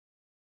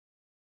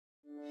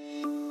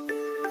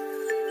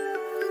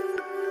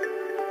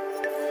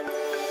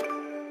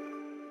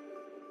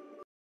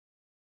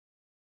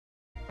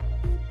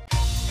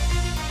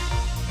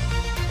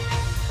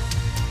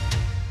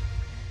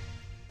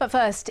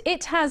But first,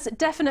 it has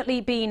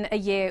definitely been a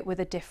year with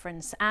a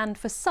difference, and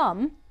for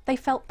some, they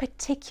felt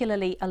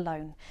particularly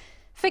alone.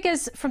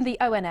 Figures from the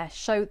ONS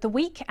show the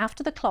week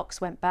after the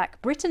clocks went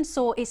back, Britain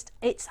saw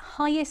its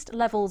highest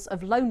levels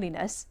of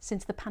loneliness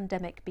since the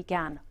pandemic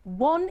began.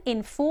 1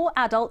 in 4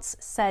 adults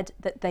said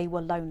that they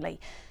were lonely.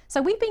 So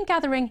we've been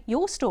gathering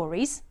your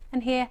stories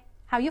and hear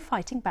how you're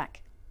fighting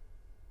back.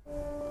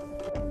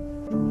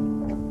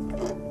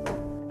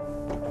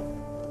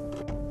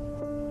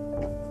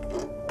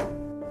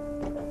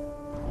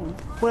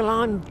 Well,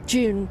 I'm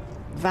June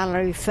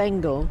Valerie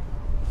Fengle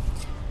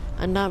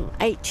and I'm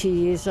 80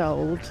 years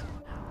old.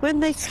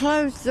 When they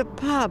closed the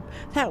pub,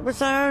 that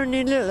was our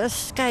only little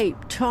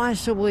escape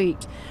twice a week,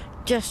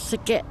 just to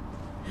get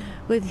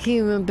with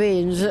human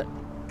beings. That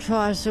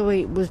twice a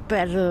week was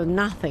better than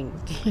nothing,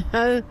 you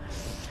know.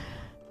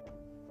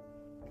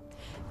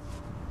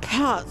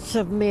 Parts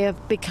of me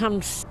have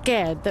become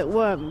scared that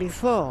weren't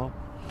before.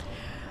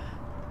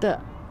 That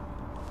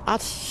I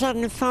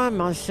suddenly find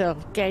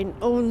myself getting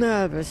all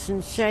nervous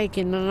and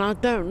shaking, and I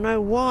don't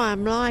know why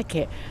I'm like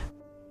it.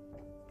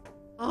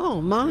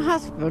 Oh, my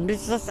husband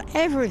does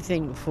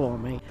everything for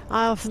me.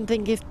 I often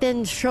think, if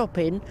Den's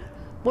shopping,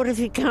 what if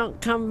he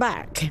can't come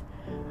back?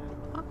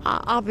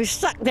 I'll be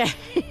stuck there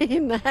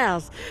in the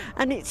house.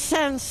 And it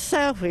sounds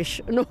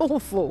selfish and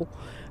awful,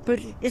 but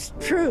it's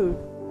true.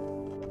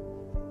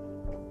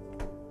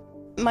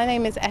 My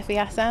name is Effie.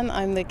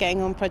 I'm the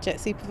Getting On Project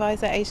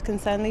Supervisor at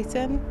Concern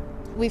Luton.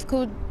 We've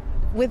called,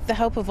 with the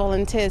help of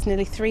volunteers,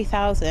 nearly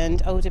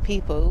 3,000 older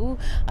people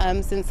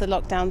since the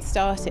lockdown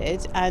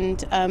started,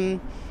 and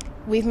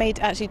we've made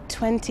actually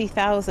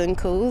 20,000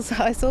 calls.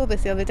 I saw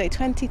this the other day,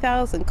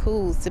 20,000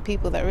 calls to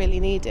people that really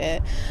need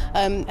it.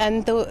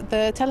 And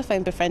the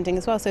telephone befriending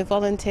as well, so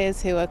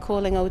volunteers who are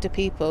calling older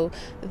people,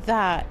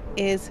 that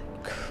is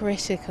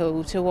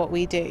critical to what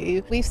we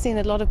do. We've seen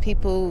a lot of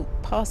people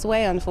pass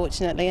away,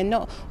 unfortunately, and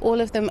not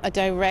all of them are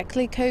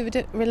directly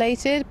COVID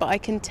related, but I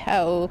can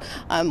tell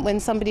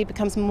when somebody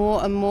becomes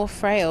more and more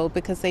frail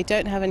because they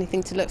don't have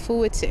anything to look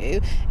forward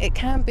to, it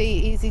can be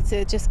easy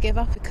to just give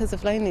up because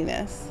of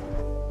loneliness.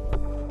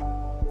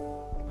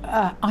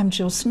 I'm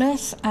Jill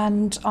Smith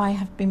and I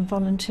have been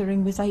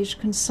volunteering with Aged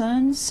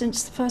Concern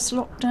since the first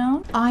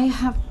lockdown. I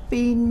have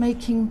been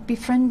making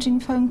befriending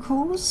phone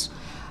calls.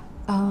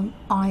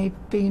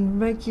 I've been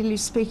regularly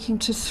speaking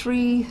to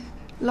 3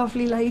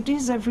 lovely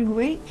ladies every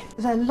week.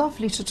 They're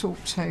lovely to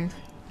talk to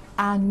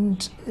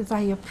and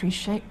they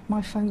appreciate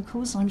my phone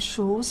calls, I'm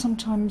sure.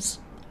 Sometimes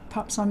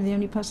perhaps I'm the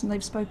only person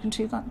they've spoken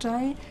to that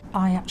day.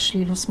 I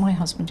actually lost my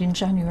husband in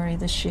January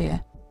this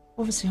year.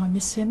 Obviously I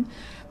miss him,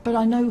 but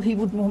I know he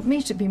wouldn't want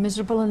me to be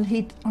miserable, and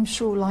he'd, I'm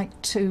sure,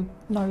 like to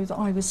know that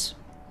I was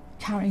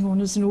carrying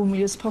on as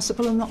normally as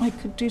possible and that I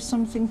could do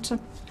something to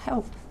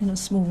help in a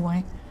small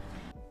way.